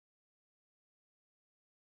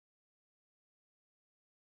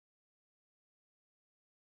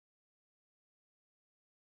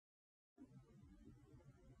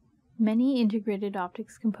Many integrated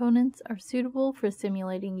optics components are suitable for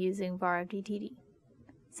simulating using VAR-FDTD.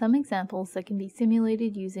 Some examples that can be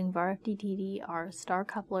simulated using VAR-FDTD are star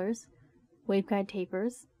couplers, waveguide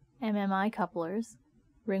tapers, MMI couplers,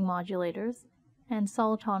 ring modulators, and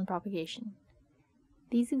soliton propagation.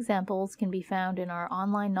 These examples can be found in our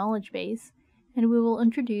online knowledge base, and we will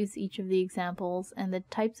introduce each of the examples and the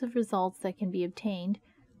types of results that can be obtained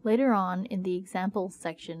later on in the examples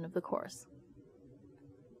section of the course.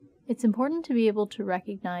 It's important to be able to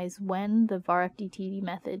recognize when the VAR-FDTD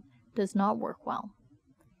method does not work well.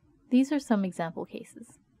 These are some example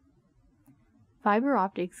cases. Fiber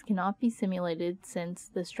optics cannot be simulated since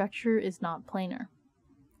the structure is not planar.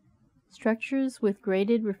 Structures with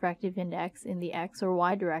graded refractive index in the x or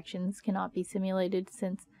y directions cannot be simulated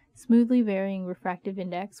since smoothly varying refractive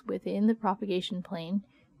index within the propagation plane,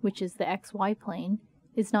 which is the xy plane,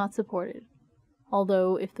 is not supported.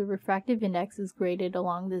 Although if the refractive index is graded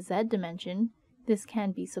along the z dimension, this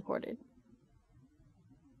can be supported.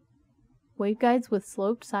 Waveguides with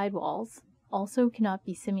sloped sidewalls also cannot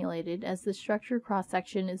be simulated as the structure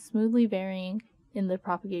cross-section is smoothly varying in the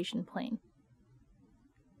propagation plane.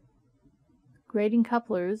 Grating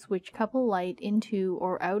couplers which couple light into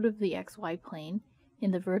or out of the xy plane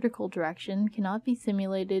in the vertical direction cannot be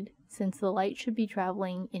simulated since the light should be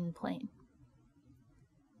traveling in plane.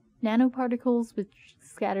 Nanoparticles which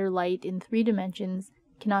scatter light in 3 dimensions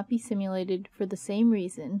cannot be simulated for the same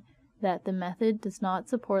reason that the method does not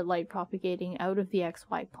support light propagating out of the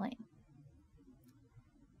xy plane.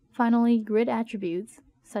 Finally, grid attributes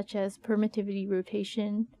such as permittivity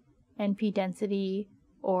rotation, NP density,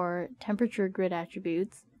 or temperature grid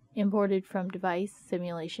attributes imported from device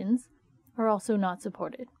simulations are also not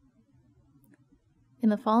supported. In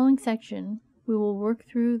the following section, we will work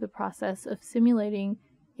through the process of simulating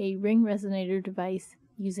a ring resonator device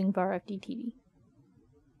using VAR-FDTD.